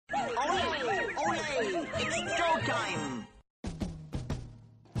Hey, it's showtime!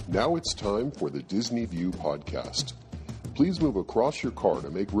 Now it's time for the Disney View podcast. Please move across your car to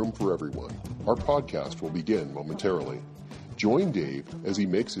make room for everyone. Our podcast will begin momentarily. Join Dave as he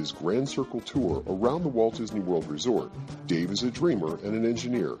makes his Grand Circle tour around the Walt Disney World Resort. Dave is a dreamer and an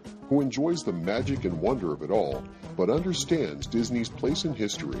engineer who enjoys the magic and wonder of it all, but understands Disney's place in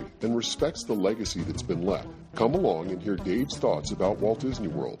history and respects the legacy that's been left. Come along and hear Dave's thoughts about Walt Disney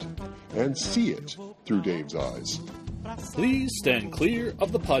World and see it through Dave's eyes. Please stand clear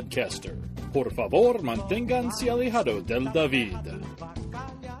of the podcaster. Por favor, manténganse alejado del David.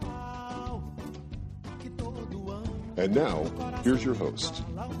 And now, here's your host.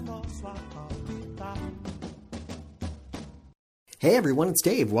 Hey everyone, it's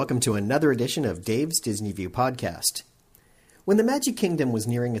Dave. Welcome to another edition of Dave's Disney View podcast. When the Magic Kingdom was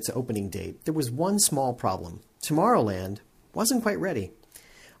nearing its opening date, there was one small problem. Tomorrowland wasn't quite ready.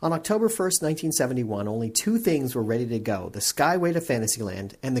 On October 1st, 1971, only two things were ready to go, the Skyway to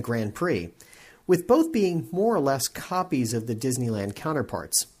Fantasyland and the Grand Prix, with both being more or less copies of the Disneyland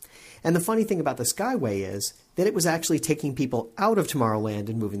counterparts. And the funny thing about the Skyway is that it was actually taking people out of Tomorrowland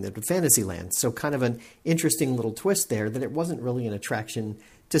and moving them to Fantasyland. So kind of an interesting little twist there that it wasn't really an attraction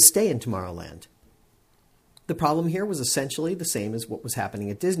to stay in Tomorrowland. The problem here was essentially the same as what was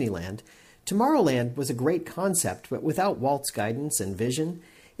happening at Disneyland. Tomorrowland was a great concept, but without Walt's guidance and vision,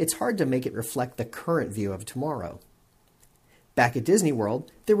 it's hard to make it reflect the current view of tomorrow. Back at Disney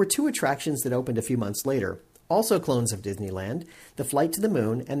World, there were two attractions that opened a few months later, also clones of Disneyland, the Flight to the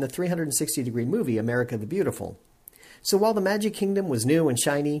Moon and the 360-degree movie America the Beautiful. So while the Magic Kingdom was new and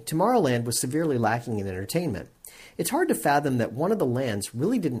shiny, Tomorrowland was severely lacking in entertainment. It's hard to fathom that one of the lands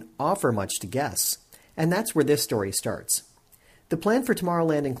really didn't offer much to guests, and that's where this story starts. The plan for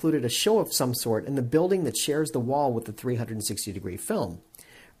Tomorrowland included a show of some sort in the building that shares the wall with the 360-degree film.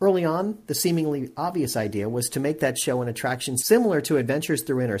 Early on, the seemingly obvious idea was to make that show an attraction similar to Adventures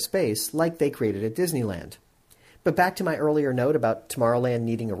Through Inner Space, like they created at Disneyland. But back to my earlier note about Tomorrowland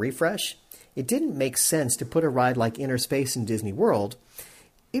needing a refresh, it didn't make sense to put a ride like Inner Space in Disney World.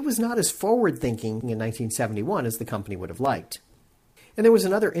 It was not as forward-thinking in 1971 as the company would have liked. And there was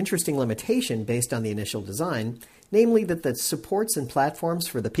another interesting limitation based on the initial design, namely that the supports and platforms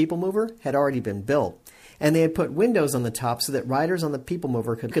for the People Mover had already been built, and they had put windows on the top so that riders on the People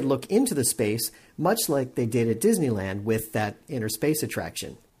Mover could look into the space, much like they did at Disneyland with that Inner Space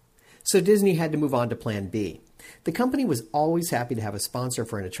attraction. So Disney had to move on to Plan B. The company was always happy to have a sponsor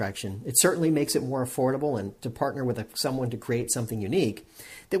for an attraction. It certainly makes it more affordable and to partner with someone to create something unique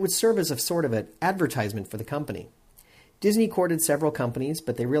that would serve as a sort of an advertisement for the company. Disney courted several companies,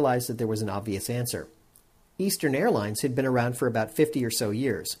 but they realized that there was an obvious answer. Eastern Airlines had been around for about 50 or so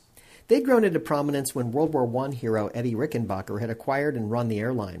years. They'd grown into prominence when World War I hero Eddie Rickenbacker had acquired and run the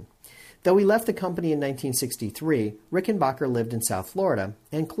airline. Though he left the company in 1963, Rickenbacker lived in South Florida,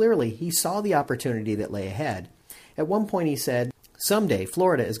 and clearly he saw the opportunity that lay ahead. At one point he said, "Someday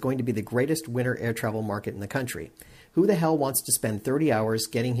Florida is going to be the greatest winter air travel market in the country. Who the hell wants to spend 30 hours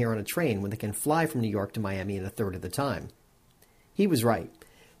getting here on a train when they can fly from New York to Miami in a third of the time?" He was right.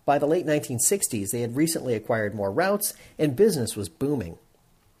 By the late 1960s, they had recently acquired more routes, and business was booming.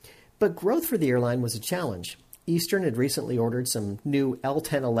 But growth for the airline was a challenge. Eastern had recently ordered some new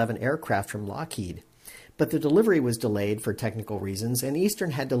L-1011 aircraft from Lockheed, but the delivery was delayed for technical reasons, and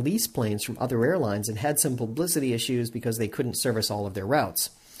Eastern had to lease planes from other airlines and had some publicity issues because they couldn't service all of their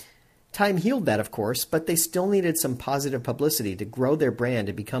routes. Time healed that, of course, but they still needed some positive publicity to grow their brand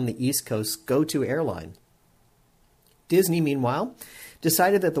and become the East Coast's go-to airline. Disney, meanwhile,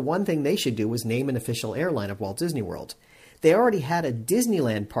 decided that the one thing they should do was name an official airline of Walt Disney World. They already had a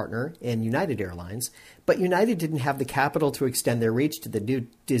Disneyland partner in United Airlines, but United didn't have the capital to extend their reach to the new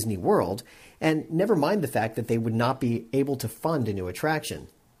Disney World, and never mind the fact that they would not be able to fund a new attraction.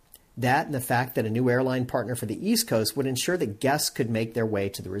 That and the fact that a new airline partner for the East Coast would ensure that guests could make their way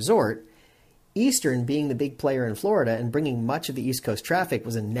to the resort. Eastern, being the big player in Florida and bringing much of the East Coast traffic,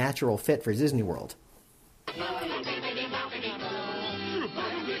 was a natural fit for Disney World.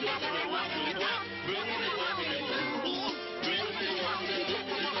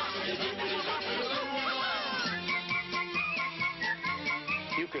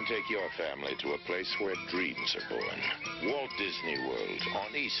 You can take your family to a place where dreams are born. Walt Disney World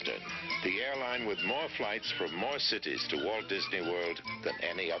on Eastern, the airline with more flights from more cities to Walt Disney World than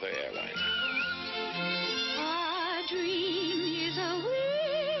any other airline. A dream is a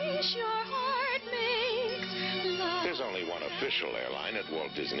wish your heart makes. There's only one official airline at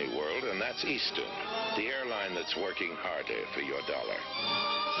Walt Disney World, and that's Eastern, the airline that's working harder for your dollar.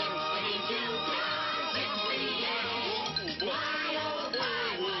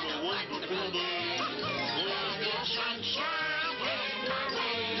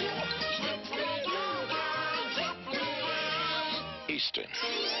 Eastern,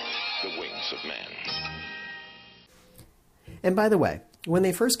 the wings of man. And by the way, when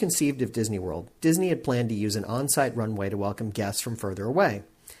they first conceived of Disney World, Disney had planned to use an on-site runway to welcome guests from further away.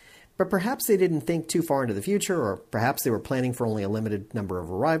 But perhaps they didn't think too far into the future, or perhaps they were planning for only a limited number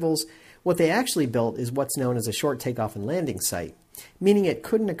of arrivals. What they actually built is what's known as a short takeoff and landing site, meaning it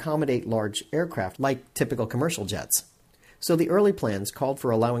couldn't accommodate large aircraft like typical commercial jets. So the early plans called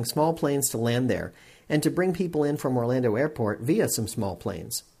for allowing small planes to land there and to bring people in from Orlando Airport via some small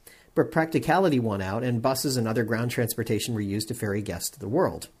planes. But practicality won out, and buses and other ground transportation were used to ferry guests to the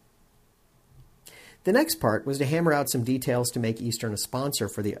world. The next part was to hammer out some details to make Eastern a sponsor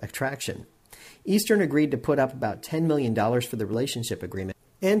for the attraction. Eastern agreed to put up about $10 million for the relationship agreement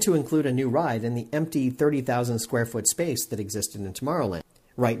and to include a new ride in the empty 30,000 square foot space that existed in Tomorrowland,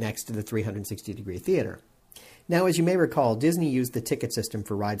 right next to the 360-degree theater. Now, as you may recall, Disney used the ticket system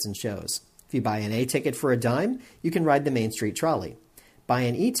for rides and shows. If you buy an A ticket for a dime, you can ride the Main Street Trolley. Buy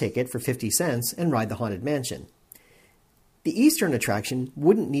an E ticket for 50 cents and ride the Haunted Mansion. The Eastern attraction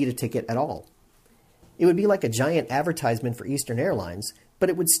wouldn't need a ticket at all. It would be like a giant advertisement for Eastern Airlines, but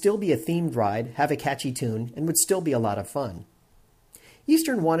it would still be a themed ride, have a catchy tune, and would still be a lot of fun.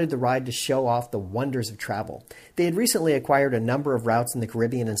 Eastern wanted the ride to show off the wonders of travel. They had recently acquired a number of routes in the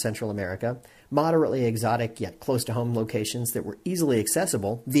Caribbean and Central America, moderately exotic yet close-to-home locations that were easily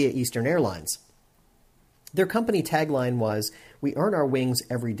accessible via Eastern Airlines. Their company tagline was, "We earn our wings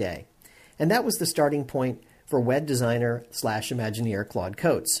every day." And that was the starting point for web designer / Imagineer Claude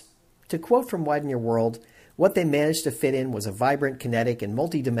Coates. To quote from Widen Your World, what they managed to fit in was a vibrant, kinetic, and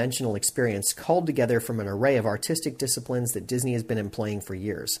multi-dimensional experience culled together from an array of artistic disciplines that Disney has been employing for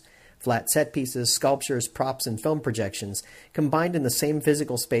years. Flat set pieces, sculptures, props, and film projections combined in the same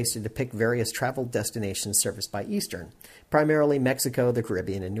physical space to depict various travel destinations serviced by Eastern, primarily Mexico, the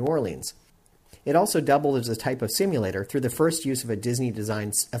Caribbean, and New Orleans. It also doubled as a type of simulator through the first use of a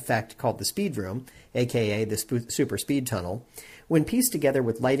Disney-designed effect called the Speed Room, aka the Super Speed Tunnel. When pieced together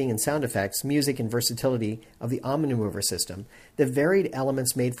with lighting and sound effects, music, and versatility of the Omnimover system, the varied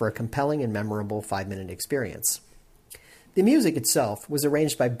elements made for a compelling and memorable 5-minute experience. The music itself was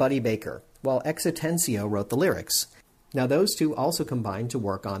arranged by Buddy Baker, while Ex Atencio wrote the lyrics. Now those two also combined to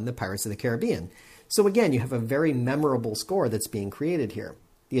work on the Pirates of the Caribbean. So again, you have a very memorable score that's being created here.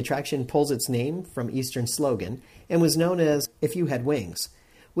 The attraction pulls its name from Eastern's slogan and was known as If You Had Wings,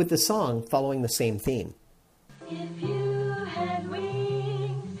 with the song following the same theme. If you had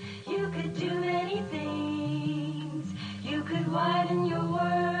wings, you could do many things. You could widen your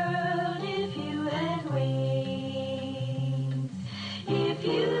world if you had wings. If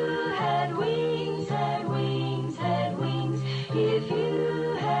you had wings, had wings, had wings. If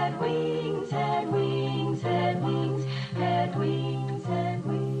you had wings, had wings, had wings, had wings, had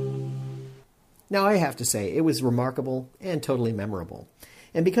wings. Now I have to say, it was remarkable and totally memorable.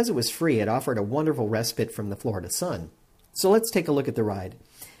 And because it was free, it offered a wonderful respite from the Florida sun. So let's take a look at the ride.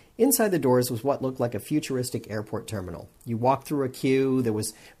 Inside the doors was what looked like a futuristic airport terminal. You walked through a queue, there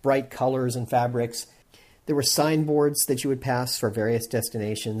was bright colors and fabrics. There were signboards that you would pass for various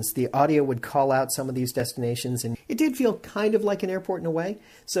destinations. The audio would call out some of these destinations, and it did feel kind of like an airport in a way,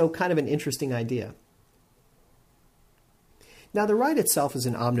 so kind of an interesting idea. Now the ride itself is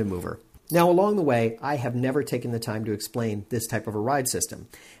an Omnimover. Now, along the way, I have never taken the time to explain this type of a ride system,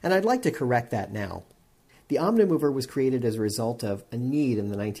 and I'd like to correct that now. The Omnimover was created as a result of a need in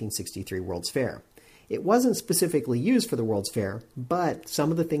the 1963 World's Fair. It wasn't specifically used for the World's Fair, but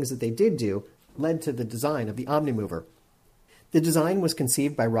some of the things that they did do led to the design of the Omnimover. The design was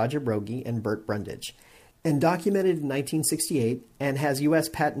conceived by Roger Broggie and Bert Brundage, and documented in 1968, and has U.S.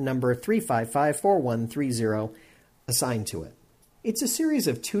 patent number 3554130 assigned to it. It's a series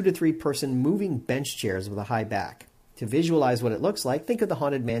of 2 to 3 person moving bench chairs with a high back. To visualize what it looks like, think of the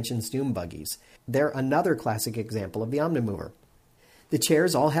Haunted Mansion's Doom Buggies. They're another classic example of the Omnimover. The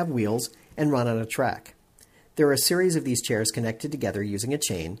chairs all have wheels and run on a track. There are a series of these chairs connected together using a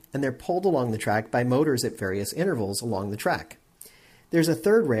chain, and they're pulled along the track by motors at various intervals along the track. There's a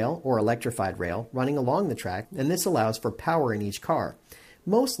third rail, or electrified rail, running along the track, and this allows for power in each car,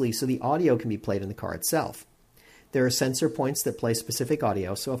 mostly so the audio can be played in the car itself. There are sensor points that play specific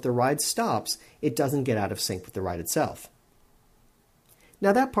audio, so if the ride stops, it doesn't get out of sync with the ride itself.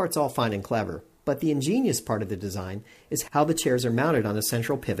 Now that part's all fine and clever, but the ingenious part of the design is how the chairs are mounted on a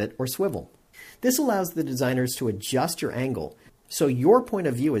central pivot or swivel. This allows the designers to adjust your angle, so your point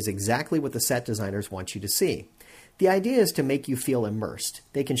of view is exactly what the set designers want you to see. The idea is to make you feel immersed.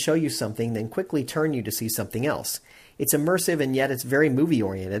 They can show you something, then quickly turn you to see something else. It's immersive, and yet it's very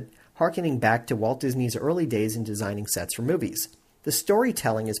movie-oriented, harkening back to Walt Disney's early days in designing sets for movies. The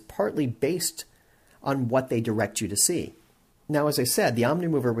storytelling is partly based on what they direct you to see. Now, as I said, the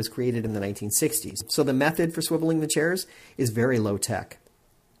Omnimover was created in the 1960s, so the method for swiveling the chairs is very low tech.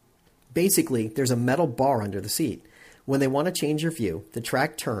 Basically, there's a metal bar under the seat. When they want to change your view, the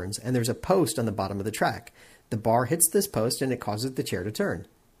track turns and there's a post on the bottom of the track. The bar hits this post and it causes the chair to turn.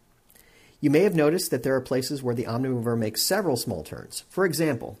 You may have noticed that there are places where the Omnimover makes several small turns. For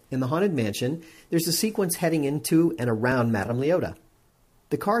example, in the Haunted Mansion, there's a sequence heading into and around Madame Leota.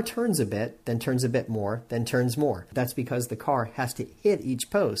 The car turns a bit, then turns a bit more, then turns more. That's because the car has to hit each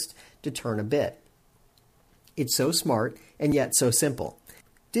post to turn a bit. It's so smart and yet so simple.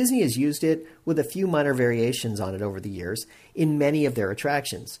 Disney has used it with a few minor variations on it over the years in many of their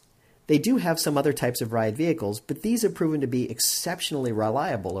attractions. They do have some other types of ride vehicles, but these have proven to be exceptionally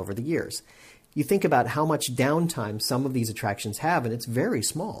reliable over the years. You think about how much downtime some of these attractions have, and it's very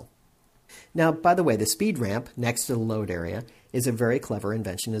small. Now, by the way, the speed ramp next to the load area is a very clever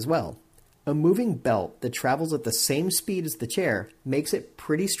invention as well. A moving belt that travels at the same speed as the chair makes it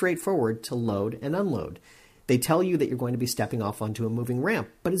pretty straightforward to load and unload. They tell you that you're going to be stepping off onto a moving ramp,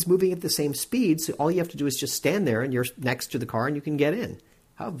 but it's moving at the same speed, so all you have to do is just stand there and you're next to the car and you can get in.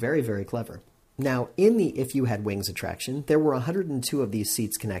 How very, very clever. Now, in the If You Had Wings attraction, there were 102 of these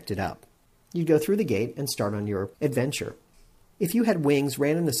seats connected up. You'd go through the gate and start on your adventure. If You Had Wings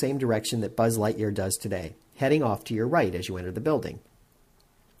ran in the same direction that Buzz Lightyear does today, heading off to your right as you enter the building.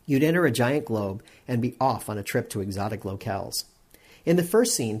 You'd enter a giant globe and be off on a trip to exotic locales. In the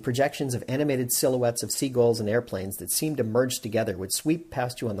first scene, projections of animated silhouettes of seagulls and airplanes that seemed to merge together would sweep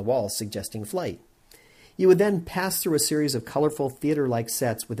past you on the walls, suggesting flight. You would then pass through a series of colorful theater-like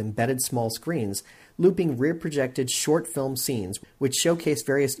sets with embedded small screens, looping rear-projected short film scenes which showcase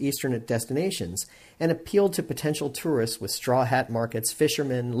various Eastern destinations and appealed to potential tourists with straw hat markets,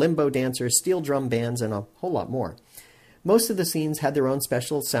 fishermen, limbo dancers, steel drum bands, and a whole lot more. Most of the scenes had their own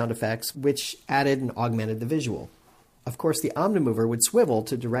special sound effects which added and augmented the visual. Of course, the Omnimover would swivel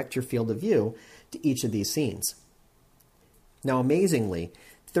to direct your field of view to each of these scenes. Now, amazingly,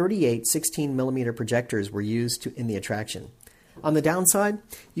 38 16mm projectors were used in the attraction. On the downside,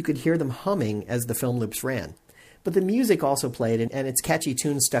 you could hear them humming as the film loops ran. But the music also played, and its catchy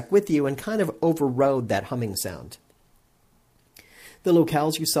tunes stuck with you and kind of overrode that humming sound. The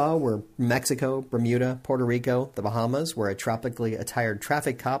locales you saw were Mexico, Bermuda, Puerto Rico, the Bahamas, where a tropically attired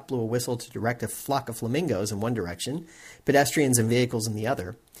traffic cop blew a whistle to direct a flock of flamingos in one direction, pedestrians and vehicles in the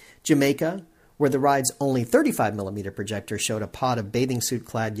other. Jamaica, where the ride's only 35mm projector showed a pod of bathing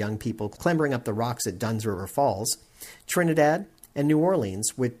suit-clad young people clambering up the rocks at Dunn's River Falls. Trinidad, and New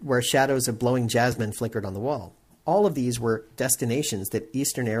Orleans, where shadows of blowing jasmine flickered on the wall. All of these were destinations that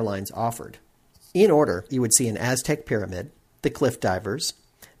Eastern Airlines offered. In order, you would see an Aztec pyramid, the Cliff Divers,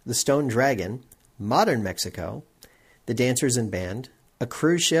 the Stone Dragon, Modern Mexico, the Dancers and Band, a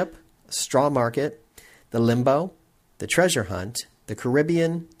cruise ship, a straw market, the Limbo, the Treasure Hunt, the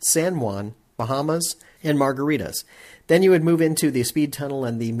Caribbean, San Juan, Bahamas, and Margaritas. Then you would move into the Speed Tunnel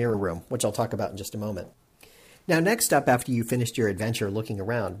and the Mirror Room, which I'll talk about in just a moment. Now, next up after you finished your adventure looking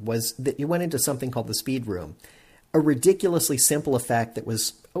around was that you went into something called the Speed Room, a ridiculously simple effect that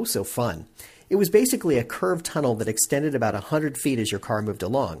was oh so fun. It was basically a curved tunnel that extended about 100 feet as your car moved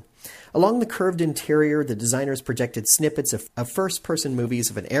along. Along the curved interior, the designers projected snippets of first-person movies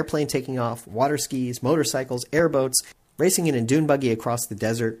of an airplane taking off, water skis, motorcycles, airboats, racing in a dune buggy across the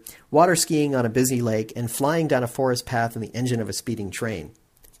desert, water skiing on a busy lake, and flying down a forest path in the engine of a speeding train.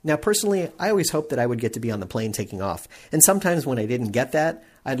 Now, personally, I always hoped that I would get to be on the plane taking off, and sometimes when I didn't get that,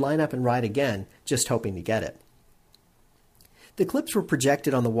 I'd line up and ride again, just hoping to get it. The clips were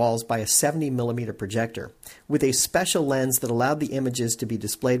projected on the walls by a 70mm projector, with a special lens that allowed the images to be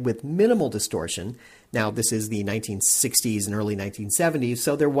displayed with minimal distortion. Now, this is the 1960s and early 1970s,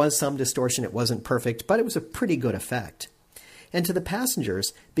 so there was some distortion. It wasn't perfect, but it was a pretty good effect. And to the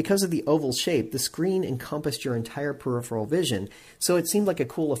passengers, because of the oval shape, the screen encompassed your entire peripheral vision, so it seemed like a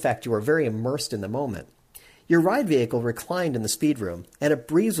cool effect. You were very immersed in the moment. Your ride vehicle reclined in the speed room, and a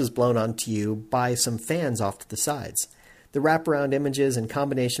breeze was blown onto you by some fans off to the sides. The wraparound images in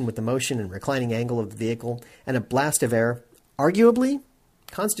combination with the motion and reclining angle of the vehicle and a blast of air, arguably,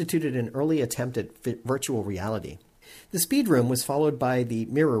 constituted an early attempt at virtual reality. The speed room was followed by the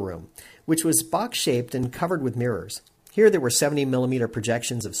mirror room, which was box-shaped and covered with mirrors. Here there were 70mm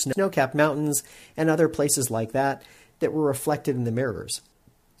projections of snow-capped mountains and other places like that were reflected in the mirrors.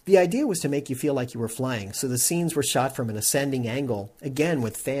 The idea was to make you feel like you were flying, so the scenes were shot from an ascending angle, again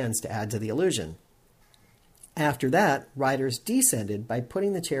with fans to add to the illusion. After that, riders descended by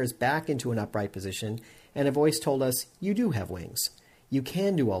putting the chairs back into an upright position, and a voice told us, "You do have wings. You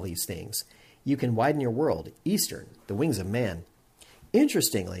can do all these things. You can widen your world, Eastern, the wings of man."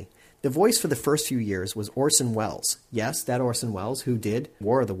 Interestingly, The voice for the first few years was Orson Welles. Yes, that Orson Welles who did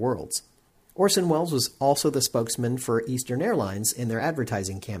War of the Worlds. Orson Welles was also the spokesman for Eastern Airlines in their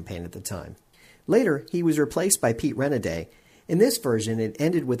advertising campaign at the time. Later, he was replaced by Pete Renaday. In this version, it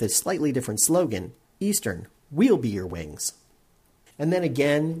ended with a slightly different slogan, Eastern, we'll be your wings. And then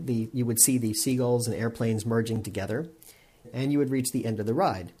again, you would see the seagulls and airplanes merging together, and you would reach the end of the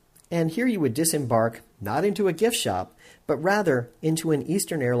ride. And here you would disembark, not into a gift shop, but rather into an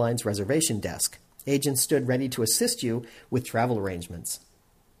Eastern Airlines reservation desk. Agents stood ready to assist you with travel arrangements.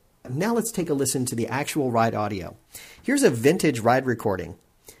 Now let's take a listen to the actual ride audio. Here's a vintage ride recording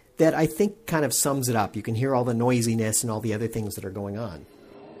that I think kind of sums it up. You can hear all the noisiness and all the other things that are going on.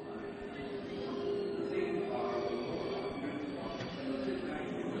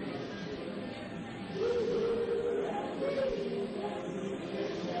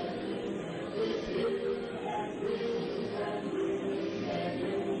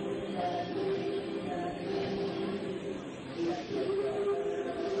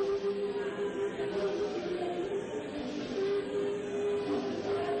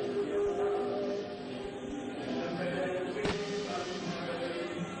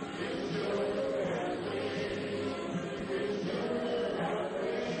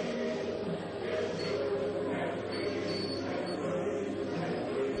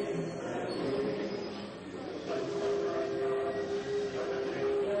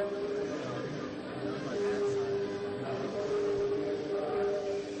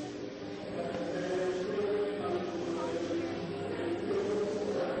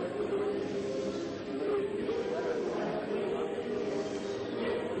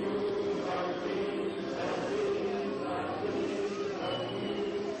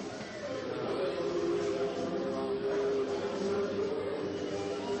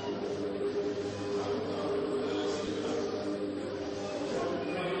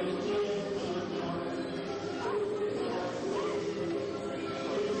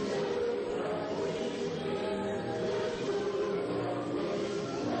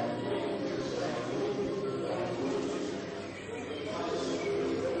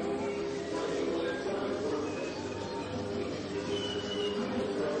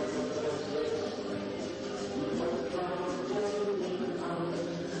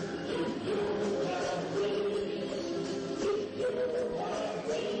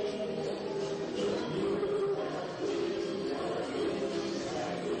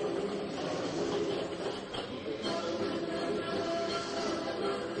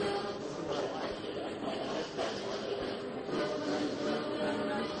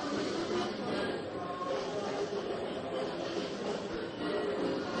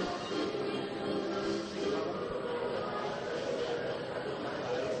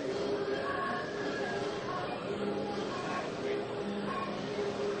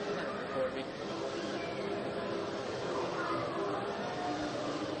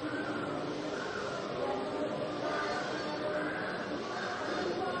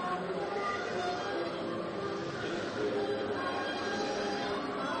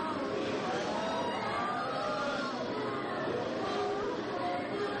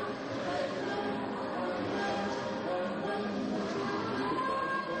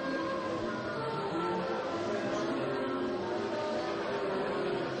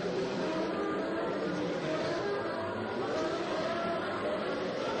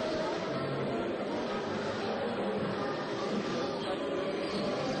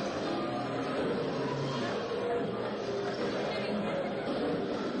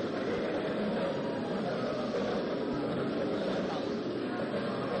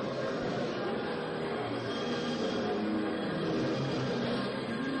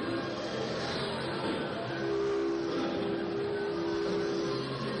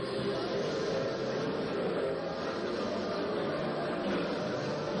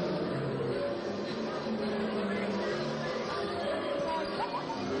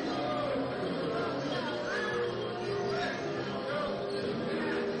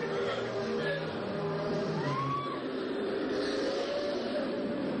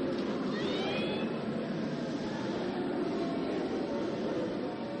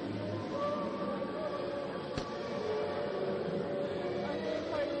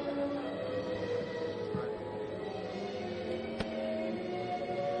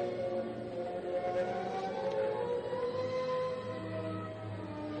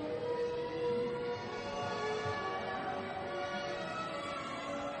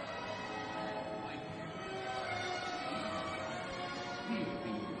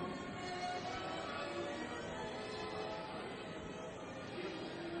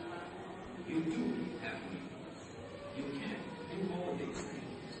 You do have wings. You can do all these things.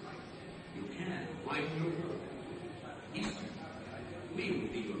 light your world. Eastern, we will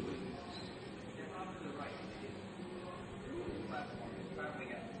be your witness.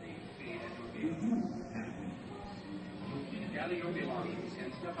 Gather your belongings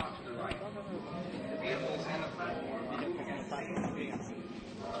and step out to the right. The vehicles and the platform are moving at a side.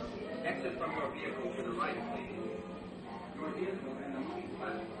 Exit from your vehicle to the right, please. Your vehicle and the moving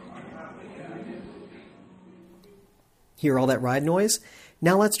platform are traveling. Hear all that ride noise?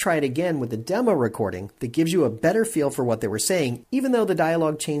 Now let's try it again with the demo recording that gives you a better feel for what they were saying, even though the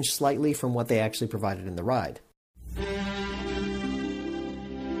dialogue changed slightly from what they actually provided in the ride.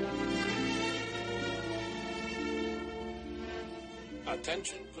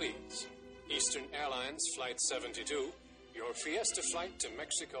 Attention, please. Eastern Airlines Flight 72, your Fiesta flight to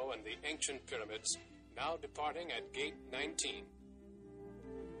Mexico and the ancient pyramids, now departing at Gate 19.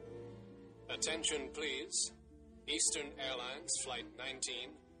 Attention, please. Eastern Airlines Flight 19,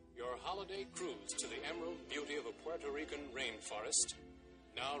 your holiday cruise to the emerald beauty of a Puerto Rican rainforest,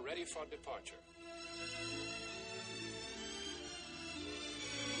 now ready for departure.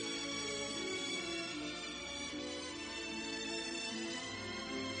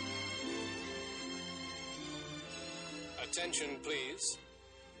 Attention, please.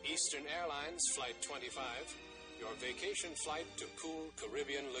 Eastern Airlines Flight 25, your vacation flight to cool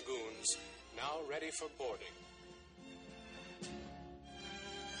Caribbean lagoons, now ready for boarding.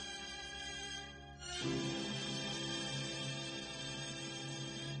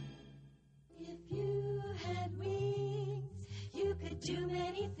 If you had wings, you could do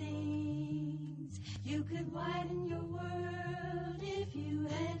many things. You could widen your world if you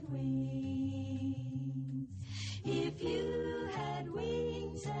had wings. If you had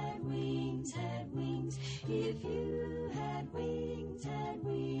wings, had wings, had wings. If you had wings, had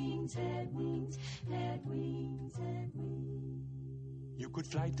wings, had wings, had wings, had wings. You could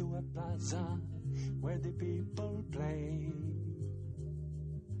fly to a plaza where the people play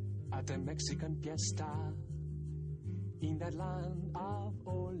at a Mexican fiesta in that land of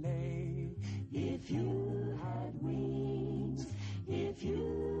Ole. If you had wings, if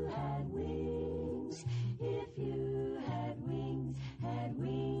you had wings, if you had wings, had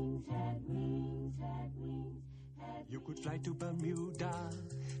wings, had wings, had wings, had you could fly to Bermuda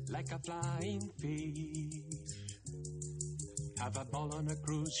like a flying fish, have a ball on a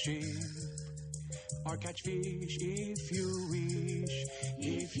cruise ship, or catch fish if you wish.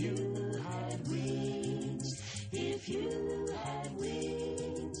 If you had wings, if you had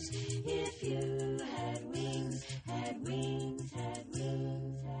wings, if you had wings, had wings, had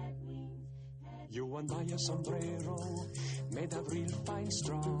wings, had wings. You won't buy a sombrero made of real fine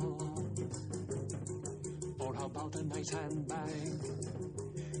straw, or how about a nice handbag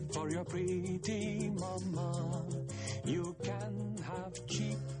for your pretty mama? You can have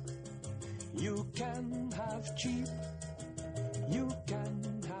cheap, you can have cheap, you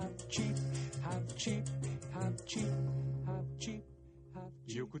can have cheap, have cheap, have cheap, have cheap, have cheap.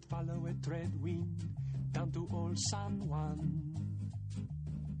 You could follow a trade wind down to old San Juan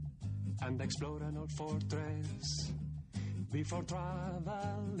and explore an old fortress before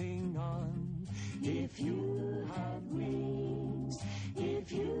traveling on. If you had wings,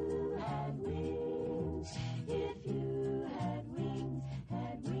 if you had wings, if you had wings,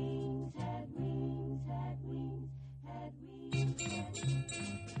 had wings, had wings, had wings, had wings, had wings.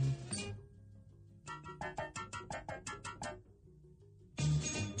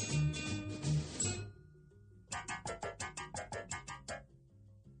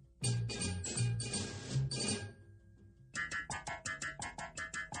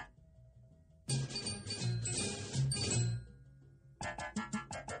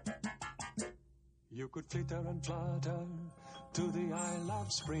 You could flitter and flutter to the Isle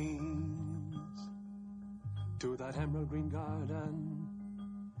of Springs, to that emerald green garden,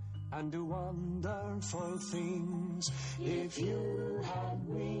 and do wonderful things. If you had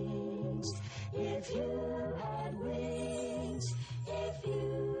wings, if you had wings, if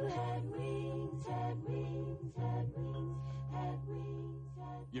you had wings, had wings, had wings, had wings,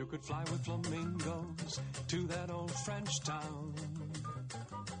 had... You could fly with flamingos to that old French town,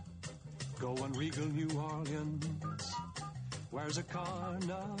 go on regal New Orleans, wears a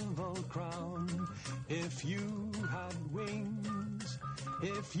carnival crown. If you had wings,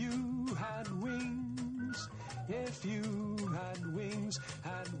 if you had wings, if you had wings,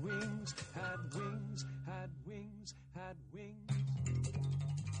 had wings, had wings, had wings, had wings.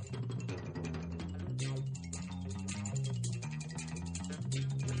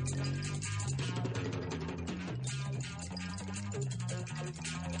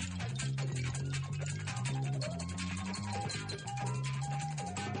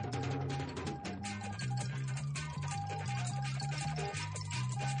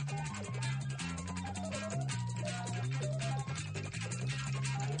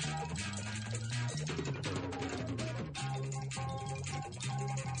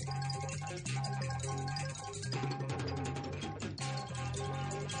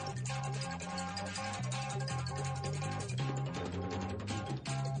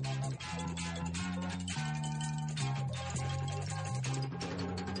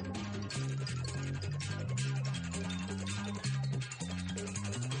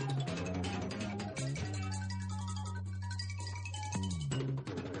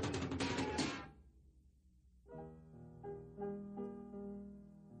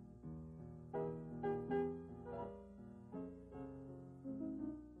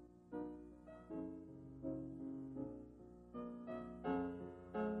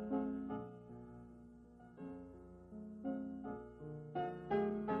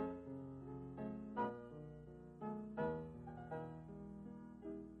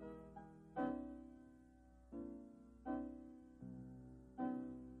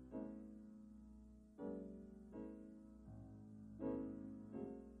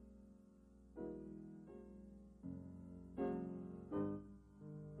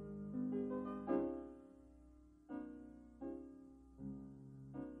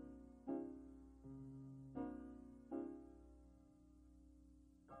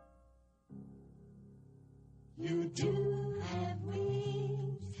 You do have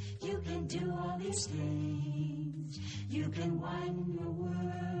wings. You can do all these things. You can widen your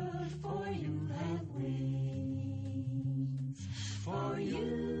world, for you have wings. For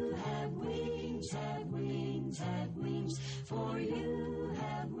you have wings, have wings, have wings. For you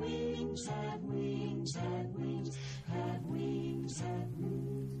have wings, have wings, have wings, have wings, have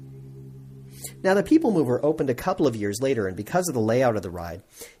wings. Now, the People Mover opened a couple of years later, and because of the layout of the ride,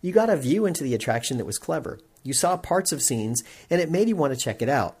 you got a view into the attraction that was clever. You saw parts of scenes, and it made you want to check it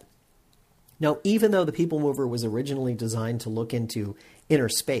out. Now, even though the People Mover was originally designed to look into inner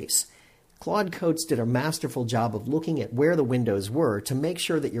space, Claude Coates did a masterful job of looking at where the windows were to make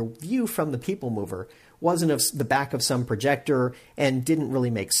sure that your view from the People Mover wasn't of the back of some projector and didn't really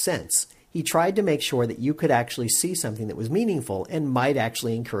make sense. He tried to make sure that you could actually see something that was meaningful and might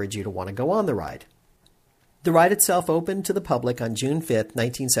actually encourage you to want to go on the ride. The ride itself opened to the public on June 5th,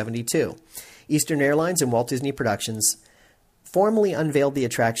 1972. Eastern Airlines and Walt Disney Productions formally unveiled the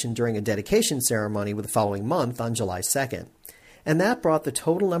attraction during a dedication ceremony the following month on July 2nd. And that brought the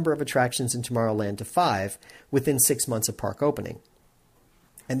total number of attractions in Tomorrowland to 5 within 6 months of park opening.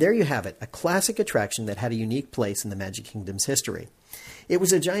 And there you have it, a classic attraction that had a unique place in the Magic Kingdom's history. It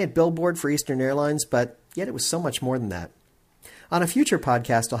was a giant billboard for Eastern Airlines, but yet it was so much more than that. On a future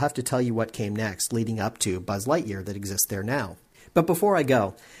podcast, I'll have to tell you what came next, leading up to Buzz Lightyear that exists there now. But before I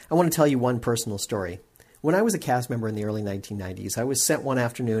go, I want to tell you one personal story. When I was a cast member in the early 1990s, I was sent one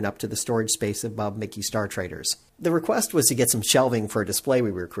afternoon up to the storage space above Mickey Star Traders. The request was to get some shelving for a display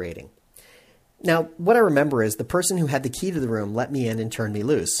we were creating. Now, what I remember is the person who had the key to the room let me in and turned me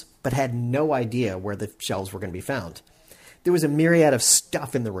loose, but had no idea where the shelves were going to be found. There was a myriad of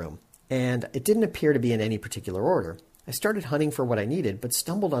stuff in the room, and it didn't appear to be in any particular order. I started hunting for what I needed, but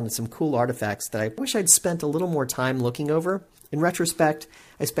stumbled onto some cool artifacts that I wish I'd spent a little more time looking over. In retrospect,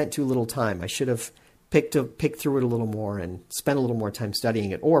 I spent too little time. I should have picked through it a little more and spent a little more time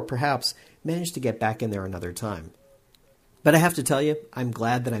studying it, or perhaps managed to get back in there another time. But I have to tell you, I'm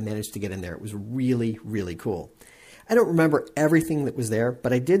glad that I managed to get in there. It was really, really cool. I don't remember everything that was there,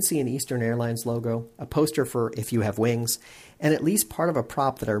 but I did see an Eastern Airlines logo, a poster for If You Have Wings, and at least part of a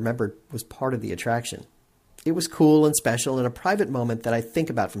prop that I remembered was part of the attraction. It was cool and special and a private moment that I think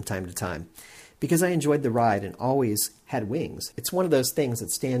about from time to time. Because I enjoyed the ride and always had wings, it's one of those things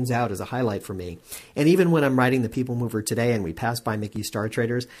that stands out as a highlight for me. And even when I'm riding the People Mover today and we pass by Mickey Star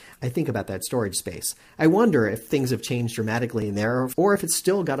Traders, I think about that storage space. I wonder if things have changed dramatically in there, or if it's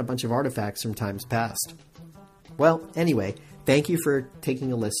still got a bunch of artifacts from times past. Well, anyway, thank you for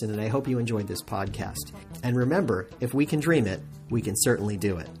taking a listen, and I hope you enjoyed this podcast. And remember, if we can dream it, we can certainly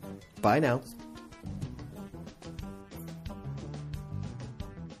do it. Bye now.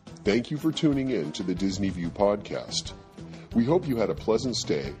 Thank you for tuning in to the Disney View podcast. We hope you had a pleasant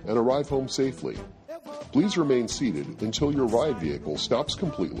stay and arrive home safely. Please remain seated until your ride vehicle stops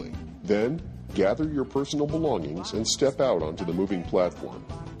completely. Then, gather your personal belongings and step out onto the moving platform.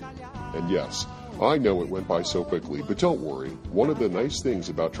 And yes, I know it went by so quickly, but don't worry. One of the nice things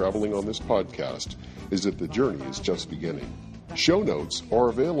about traveling on this podcast is that the journey is just beginning. Show notes are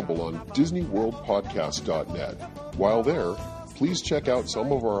available on DisneyWorldPodcast.net. While there, please check out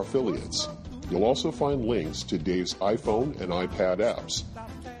some of our affiliates. You'll also find links to Dave's iPhone and iPad apps.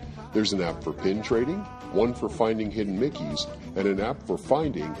 There's an app for pin trading, one for finding hidden Mickeys, and an app for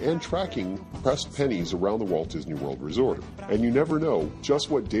finding and tracking pressed pennies around the Walt Disney World Resort. And you never know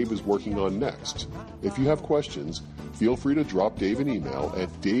just what Dave is working on next. If you have questions, feel free to drop Dave an email at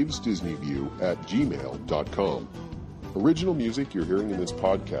davesdisneyview@gmail.com. Original music you're hearing in this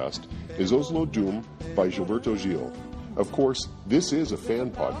podcast is Oslo Doom by Gilberto Gil. Of course, this is a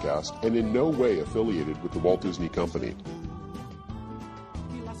fan podcast and in no way affiliated with the Walt Disney Company.